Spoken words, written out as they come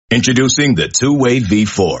Introducing the two-way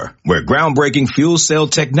V4, where groundbreaking fuel cell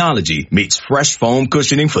technology meets fresh foam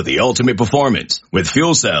cushioning for the ultimate performance. With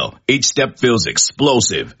fuel cell, each step feels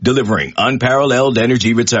explosive, delivering unparalleled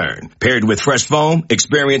energy return. Paired with fresh foam,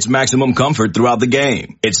 experience maximum comfort throughout the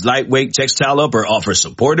game. Its lightweight textile upper offers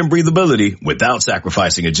support and breathability without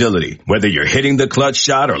sacrificing agility. Whether you're hitting the clutch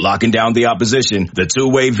shot or locking down the opposition, the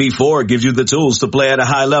two-way V4 gives you the tools to play at a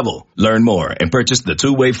high level. Learn more and purchase the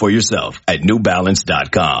two-way for yourself at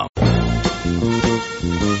newbalance.com.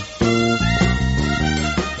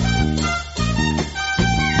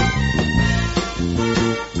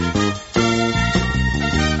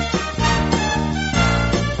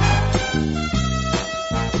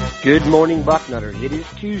 Good morning, Bucknutters. It is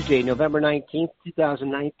Tuesday, November 19th,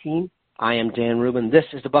 2019. I am Dan Rubin. This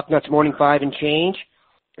is the Bucknuts Morning 5 and Change.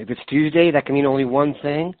 If it's Tuesday, that can mean only one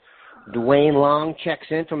thing. Duane Long checks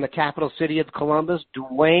in from the capital city of Columbus.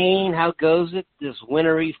 Duane, how goes it this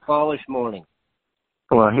wintry, fallish morning?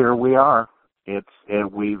 Well, here we are. It's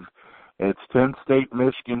Penn State,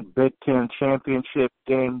 Michigan, Big Ten championship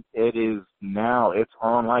game. It's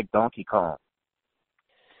on like Donkey Kong.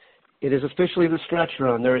 It is officially the stretch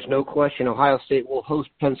run. There is no question. Ohio State will host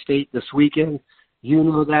Penn State this weekend. You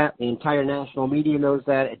know that. The entire national media knows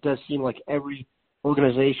that. It does seem like every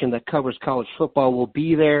organization that covers college football will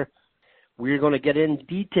be there. We're going to get in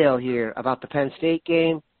detail here about the Penn State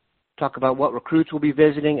game, talk about what recruits will be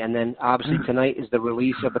visiting, and then obviously tonight is the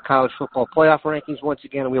release of the college football playoff rankings once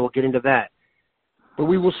again, and we will get into that. But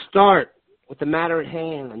we will start with the matter at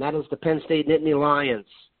hand, and that is the Penn State Nittany Lions.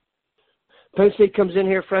 Penn State comes in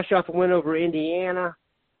here fresh off a win over Indiana.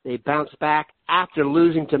 They bounce back after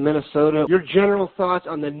losing to Minnesota. Your general thoughts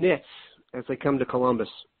on the Nits as they come to Columbus?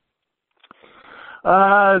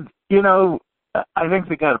 I think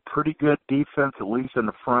they got a pretty good defense, at least in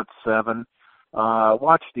the front seven.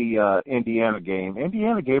 Watch the Indiana game.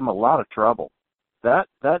 Indiana gave them a lot of trouble. That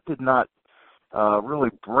did not really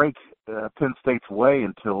break Penn State's way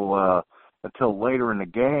until later in the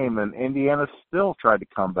game, and Indiana still tried to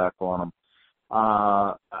come back on them.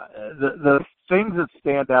 The things that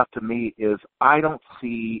stand out to me is I don't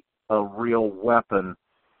see a real weapon.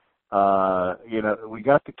 We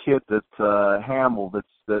got the kid that's Hamill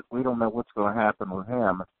that we don't know what's going to happen with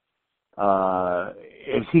him.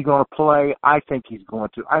 Is he going to play? I think he's going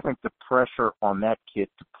to. I think the pressure on that kid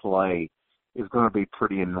to play is going to be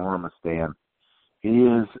pretty enormous, Dan.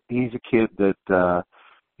 He's a kid that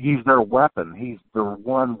he's their weapon. He's their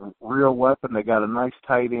one real weapon. They got a nice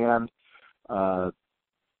tight end.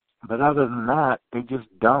 But other than that, they just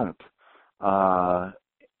don't.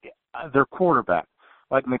 Their quarterback,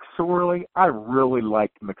 like McSorley, I really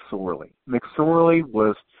liked McSorley. McSorley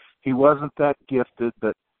he wasn't that gifted,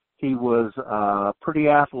 but he was pretty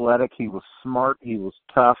athletic. He was smart. He was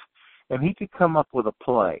tough, and he could come up with a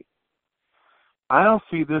play. I don't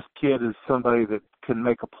see this kid as somebody that can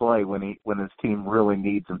make a play when his team really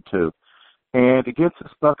needs him to. And against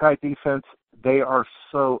this Buckeye defense, they are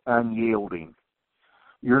so unyielding.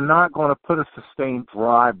 You're not going to put a sustained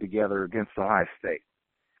drive together against Ohio State.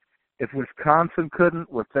 If Wisconsin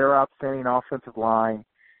couldn't, with their outstanding offensive line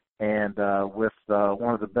and with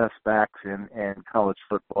one of the best backs in college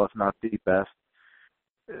football, if not the best,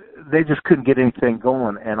 they just couldn't get anything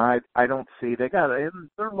going. And I don't see their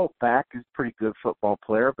little back is a pretty good football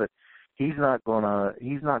player, but he's not gonna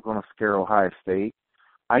scare Ohio State.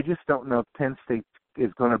 I just don't know if Penn State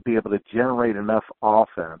is going to be able to generate enough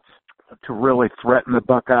offense to really threaten the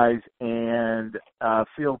Buckeyes, and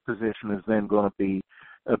field position is then going to be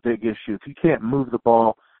a big issue. If you can't move the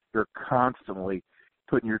ball, you're constantly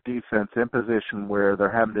putting your defense in position where they're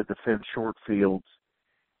having to defend short fields.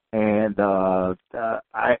 And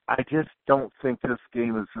I just don't think this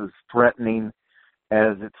game is as threatening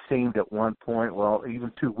as it seemed at one point, well,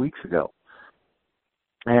 even 2 weeks ago.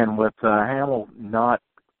 And with Hamill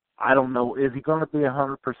I don't know, is he going to be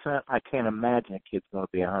 100%? I can't imagine a kid's going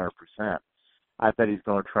to be 100%. I bet he's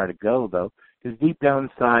going to try to go, though. Because deep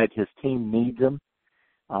down inside, his team needs him.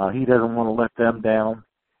 He doesn't want to let them down.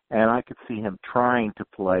 And I could see him trying to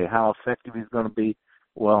play. How effective he's going to be,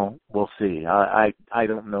 well, we'll see. I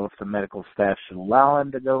don't know if the medical staff should allow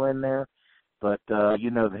him to go in there. But,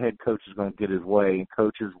 the head coach is going to get his way. And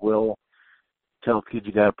coaches will tell kids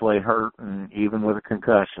you got to play hurt, and even with a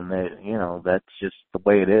concussion, that's just the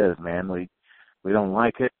way it is, man. We don't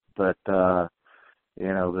like it, but their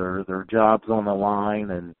job's on the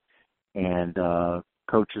line, and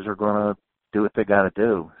coaches are going to do what they got to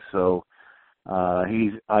do. So I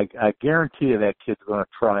guarantee you that kid's going to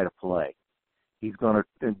try to play. He's going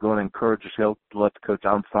to encourage us. He'll let the coach,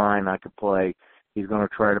 I'm fine, I can play. He's going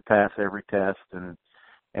to try to pass every test, and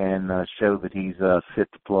and show that he's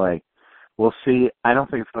fit to play. We'll see. I don't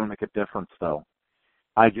think it's going to make a difference, though.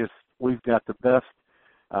 We've got the best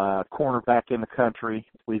cornerback in the country.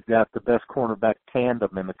 We've got the best cornerback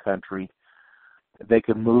tandem in the country. They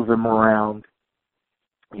can move him around.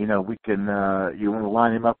 You know, we can, you want to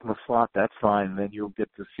line him up in the slot, that's fine. Then you'll get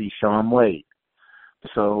to see Shaun Wade.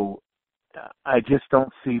 So I just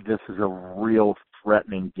don't see this as a real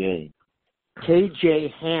threatening game.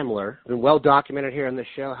 KJ Hamler, been well documented here on the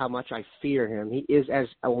show how much I fear him. He is as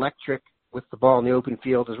electric with the ball in the open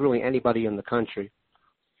field as really anybody in the country.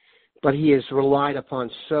 But he is relied upon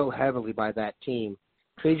so heavily by that team.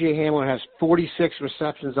 KJ Hamler has 46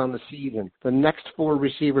 receptions on the season. The next four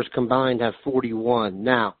receivers combined have 41.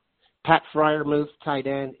 Now, Pat Freiermuth, tight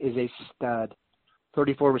end, is a stud.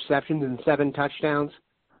 34 receptions and 7 touchdowns.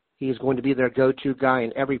 He is going to be their go-to guy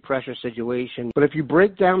in every pressure situation. But if you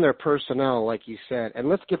break down their personnel, like you said, and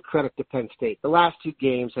let's give credit to Penn State, the last 2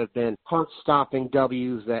 games have been heart-stopping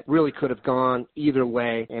W's that really could have gone either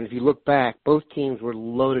way. And if you look back, both teams were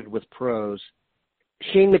loaded with pros.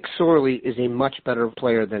 Shane McSorley is a much better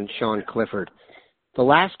player than Sean Clifford. The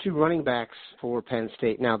last 2 running backs for Penn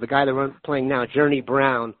State, now the guy they're playing now, Journey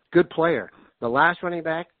Brown, good player. The last running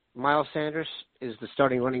back, Miles Sanders, is the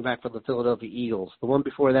starting running back for the Philadelphia Eagles. The one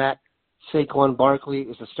before that, Saquon Barkley,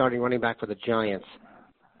 is the starting running back for the Giants.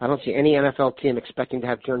 I don't see any NFL team expecting to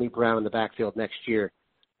have Journey Brown in the backfield next year.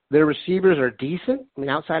 Their receivers are decent. I mean,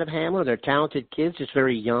 outside of Hamler, they're talented kids, just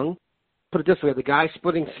very young. Put it this way, the guy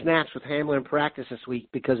splitting snaps with Hamler in practice this week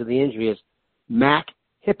because of the injury is Mac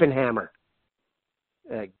Hippenhammer.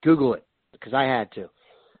 Google it, because I had to.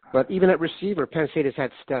 But even at receiver, Penn State has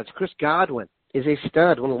had studs. Chris Godwin is a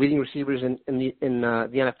stud, one of the leading receivers in the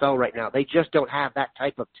NFL right now. They just don't have that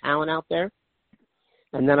type of talent out there.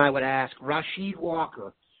 And then I would ask Rasheed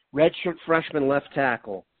Walker, redshirt freshman left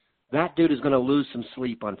tackle. That dude is going to lose some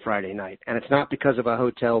sleep on Friday night, and it's not because of a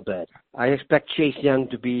hotel bed. I expect Chase Young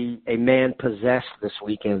to be a man possessed this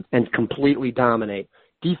weekend and completely dominate.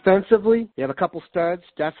 Defensively, you have a couple studs,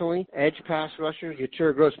 definitely. Edge pass rushers.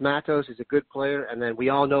 Yatur Gross-Matos is a good player, and then we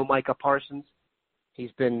all know Micah Parsons.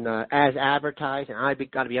 He's been as advertised, and I've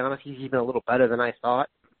got to be honest, he's even a little better than I thought.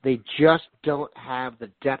 They just don't have the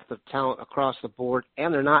depth of talent across the board,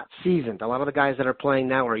 and they're not seasoned. A lot of the guys that are playing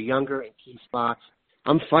now are younger in key spots.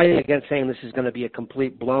 I'm fighting against saying this is going to be a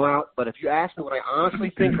complete blowout, but if you ask me what I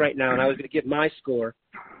honestly think right now, and I was going to give my score,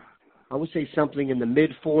 I would say something in the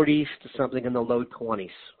mid-40s to something in the low 20s.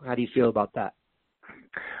 How do you feel about that?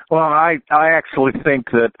 Well, I actually think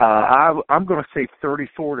that I'm going to say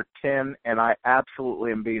 34-10, and I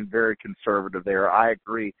absolutely am being very conservative there. I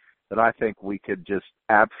agree that I think we could just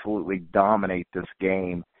absolutely dominate this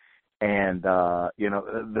game. And,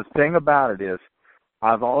 the thing about it is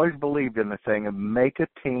I've always believed in the thing of make a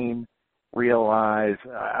team realize,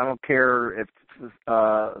 I don't care if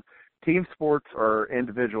team sports or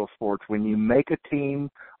individual sports, when you make a team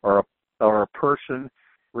or a person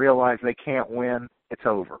realize they can't win, it's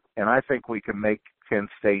over. And I think we can make Penn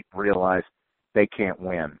State realize they can't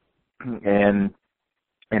win. And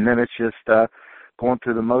then it's just going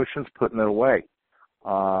through the motions, putting it away.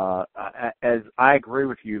 As I agree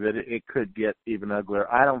with you that it could get even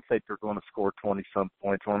uglier. I don't think they're going to score 20-some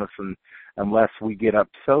points on us unless we get up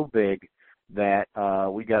so big that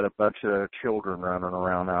we got a bunch of children running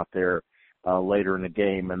around out there later in the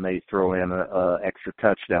game and they throw in an extra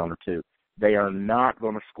touchdown or two. They are not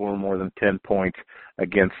going to score more than 10 points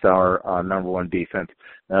against our number one defense,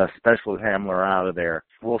 especially with Hamler out of there.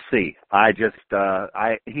 We'll see.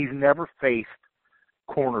 He's never faced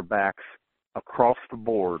cornerbacks across the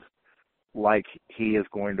board like he is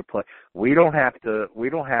going to play. We don't have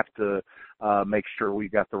to make sure we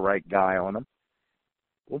got the right guy on him.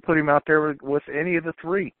 We'll put him out there with any of the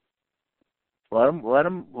 3. Let him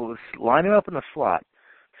line him up in the slot.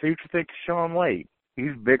 See what you think of Shaun Wade.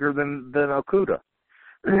 He's bigger than Okuda.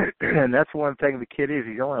 And that's one thing the kid is.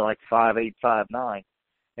 He's only like 5'8", 5'9",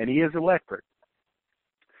 and he is electric.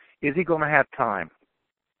 Is he going to have time?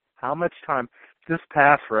 How much time? This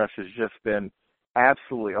pass rush has just been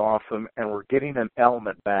absolutely awesome, and we're getting an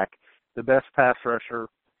element back. The best pass rusher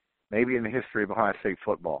maybe in the history of Ohio State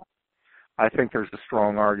football. I think there's a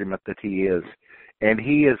strong argument that he is. And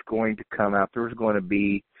he is going to come out. There's going to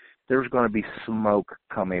be smoke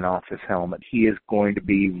coming off his helmet. He is going to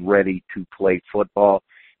be ready to play football.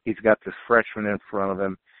 He's got this freshman in front of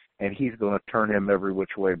him, and he's going to turn him every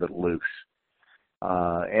which way but loose.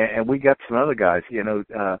 And we got some other guys.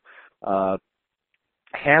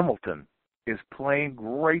 Hamilton is playing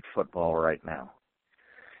great football right now.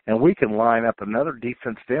 And we can line up another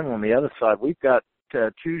defensive end on the other side. We've got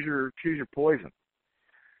choose your poison.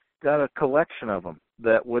 Got a collection of them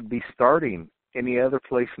that would be starting any other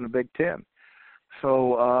place in the Big Ten.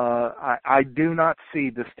 So I do not see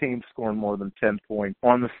this team scoring more than 10 points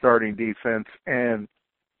on the starting defense. And,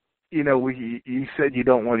 you know, you said you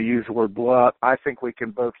don't want to use the word blowout. I think we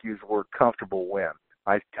can both use the word comfortable win.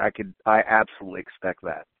 I absolutely expect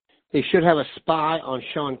that. They should have a spy on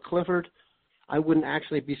Sean Clifford. I wouldn't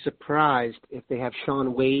actually be surprised if they have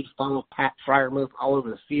Sean Wade follow Pat Freiermuth all over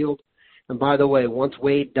the field. And by the way, once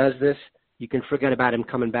Wade does this, you can forget about him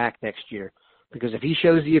coming back next year. Because if he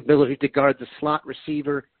shows the ability to guard the slot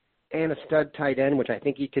receiver and a stud tight end, which I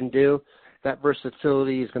think he can do, that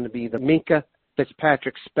versatility is going to be the Minka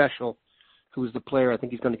Fitzpatrick special, who's the player I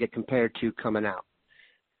think he's going to get compared to coming out.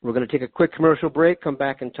 We're going to take a quick commercial break, come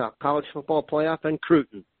back and talk college football playoff and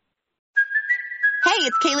Cruton. Hey,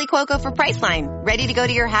 it's Kaylee Cuoco for Priceline. Ready to go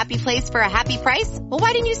to your happy place for a happy price? Well,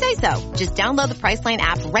 why didn't you say so? Just download the Priceline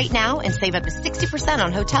app right now and save up to 60%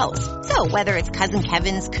 on hotels. So whether it's Cousin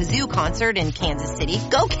Kevin's Kazoo Concert in Kansas City,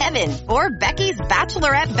 go Kevin, or Becky's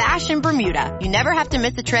Bachelorette Bash in Bermuda, you never have to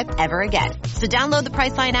miss a trip ever again. So download the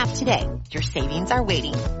Priceline app today. Your savings are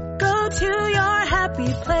waiting. Go to your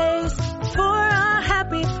happy place for a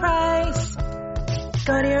happy price.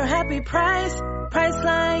 Go to your happy price,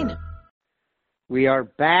 Priceline. We are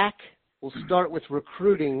back. We'll start with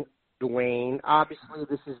recruiting, Duane. Obviously,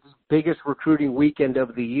 this is the biggest recruiting weekend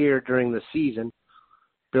of the year during the season.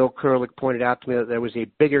 Bill Kurlick pointed out to me that there was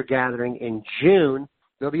a bigger gathering in June.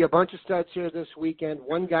 There'll be a bunch of studs here this weekend.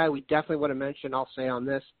 One guy we definitely want to mention, I'll say on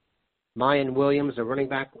this, Mayan Williams, the running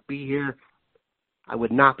back, will be here. I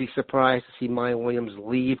would not be surprised to see Mayan Williams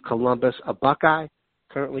leave Columbus, a Buckeye,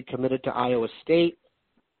 currently committed to Iowa State.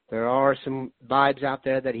 There are some vibes out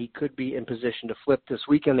there that he could be in position to flip this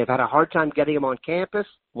weekend. They've had a hard time getting him on campus.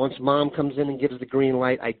 Once Mom comes in and gives the green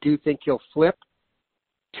light, I do think he'll flip.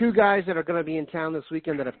 Two guys that are going to be in town this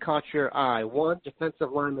weekend that have caught your eye. One,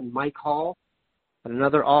 defensive lineman Mike Hall, and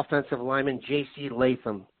another offensive lineman J.C.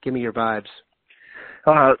 Latham. Give me your vibes.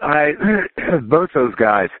 Both those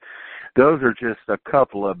guys, those are just a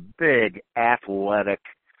couple of big athletic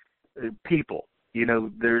people. You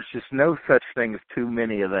know, there's just no such thing as too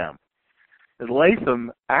many of them.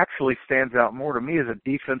 Latham actually stands out more to me as a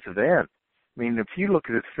defensive end. I mean, if you look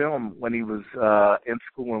at his film when he was in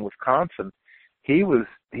school in Wisconsin, he was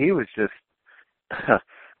just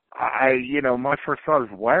my first thought is,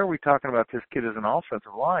 why are we talking about this kid as an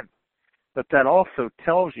offensive lineman? But that also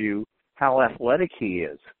tells you how athletic he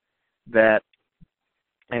is. That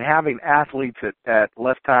and having athletes at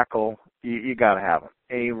left tackle, you got to have them.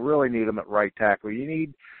 And you really need them at right tackle. You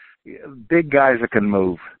need big guys that can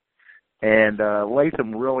move. And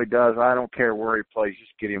Latham really does. I don't care where he plays.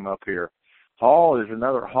 Just get him up here. Hall is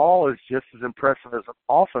just as impressive as an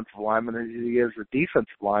offensive lineman as he is a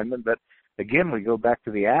defensive lineman. But, again, we go back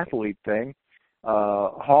to the athlete thing.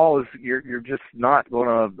 Hall is you're just not going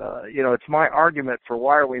to it's my argument for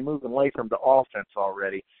why are we moving Latham to offense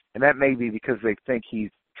already. And that may be because they think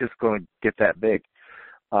he's just going to get that big.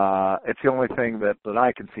 It's the only thing that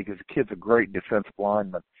I can see because the kid's a great defensive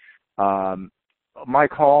lineman.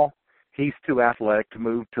 Mike Hall, he's too athletic to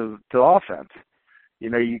move to offense. You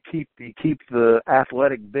know, you keep the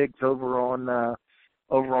athletic bigs over on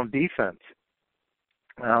defense.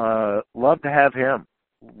 Love to have him.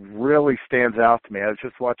 Really stands out to me. I was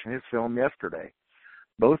just watching his film yesterday.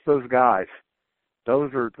 Both those guys,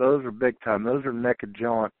 those are big time. Those are neck and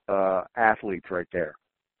joint athletes right there.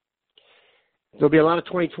 There'll be a lot of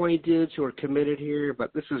 2020 dudes who are committed here,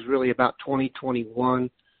 but this is really about 2021.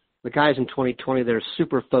 The guys in 2020 that are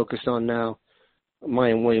super focused on now,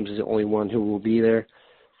 Mayan Williams is the only one who will be there.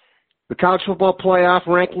 The college football playoff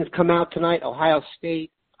rankings come out tonight. Ohio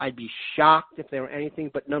State, I'd be shocked if they were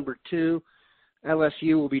anything but number 2.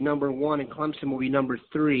 LSU will be number 1, and Clemson will be number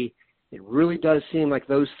 3. It really does seem like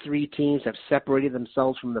those 3 teams have separated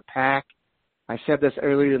themselves from the pack. I said this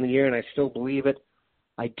earlier in the year, and I still believe it.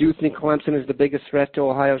 I do think Clemson is the biggest threat to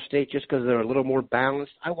Ohio State just because they're a little more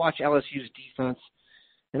balanced. I watch LSU's defense,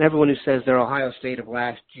 and everyone who says they're Ohio State of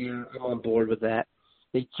last year, I'm on board with that.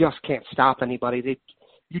 They just can't stop anybody.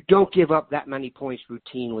 You don't give up that many points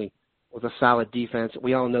routinely with a solid defense.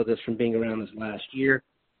 We all know this from being around this last year.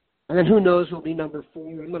 And then who knows who will be number 4.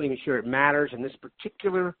 I'm not even sure it matters in this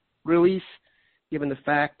particular release, given the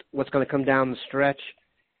fact what's going to come down the stretch.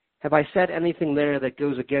 Have I said anything there that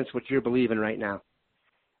goes against what you're believing right now?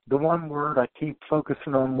 The one word I keep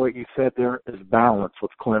focusing on what you said there is balance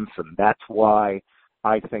with Clemson. That's why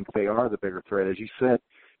I think they are the bigger threat. As you said,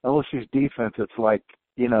 LSU's defense, it's like,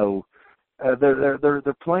 they're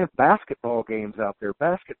playing basketball games out there,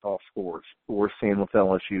 basketball scores we're seeing with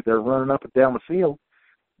LSU. They're running up and down the field,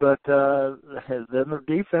 but then their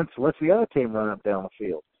defense lets the other team run up down the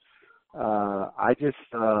field.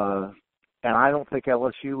 And I don't think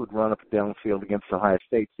LSU would run up and down the field against Ohio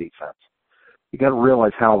State's defense. You got to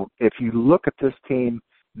realize how, if you look at this team,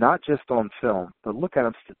 not just on film, but look at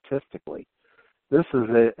them statistically, this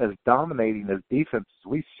is as dominating as defense as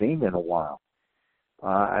we've seen in a while.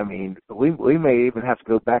 I mean, we may even have to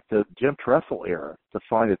go back to Jim Tressel era to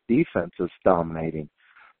find a defense as dominating.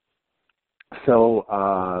 So,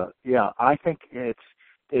 I think it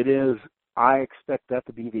is. I expect that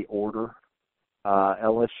to be the order.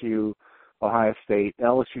 LSU, Ohio State.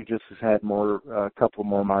 LSU just has had a couple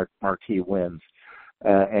more marquee wins,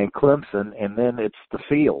 and Clemson, and then it's the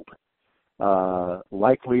field.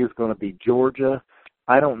 Likely is going to be Georgia.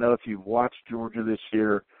 I don't know if you've watched Georgia this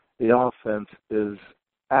year. The offense is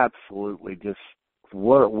absolutely just,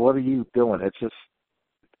 what are you doing?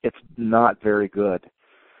 It's not very good.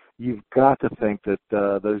 You've got to think that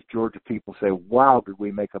those Georgia people say, wow, did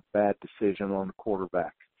we make a bad decision on the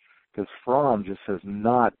quarterback? Because Fromm just has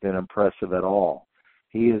not been impressive at all.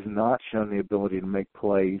 He has not shown the ability to make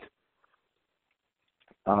plays.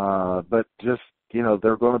 But just,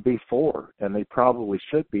 they're going to be 4, and they probably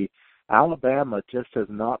should be. Alabama just has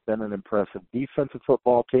not been an impressive defensive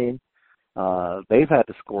football team. They've had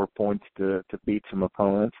to score points to beat some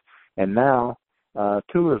opponents. And now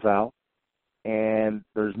Tua's out, and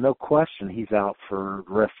there's no question he's out for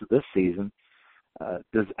the rest of this season.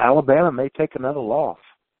 Does Alabama may take another loss?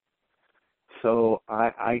 So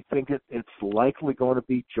I think it's likely going to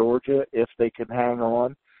be Georgia if they can hang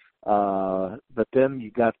on. But then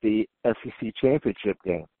you got the SEC championship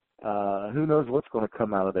game. Who knows what's going to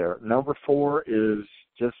come out of there? Number 4 is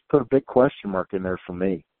just put a big question mark in there for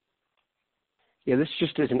me. Yeah, this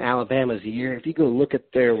just isn't Alabama's year. If you go look at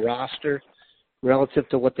their roster relative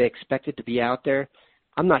to what they expected to be out there,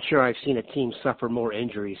 I'm not sure I've seen a team suffer more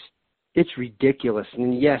injuries. It's ridiculous.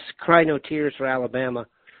 And yes, cry no tears for Alabama,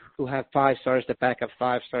 who have 5 stars that back up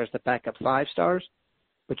 5 stars that back up 5 stars.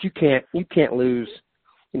 But you can't lose,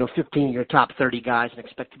 15 of your top 30 guys and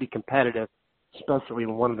expect to be competitive, especially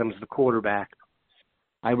when one of them is the quarterback.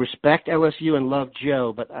 I respect LSU and love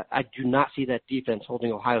Joe, but I do not see that defense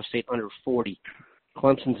holding Ohio State under 40.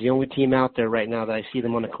 Clemson's the only team out there right now that I see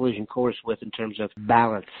them on a collision course with in terms of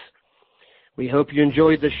balance. We hope you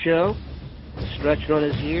enjoyed the show. The stretch run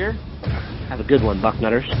is here. Have a good one,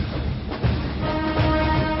 Bucknutters.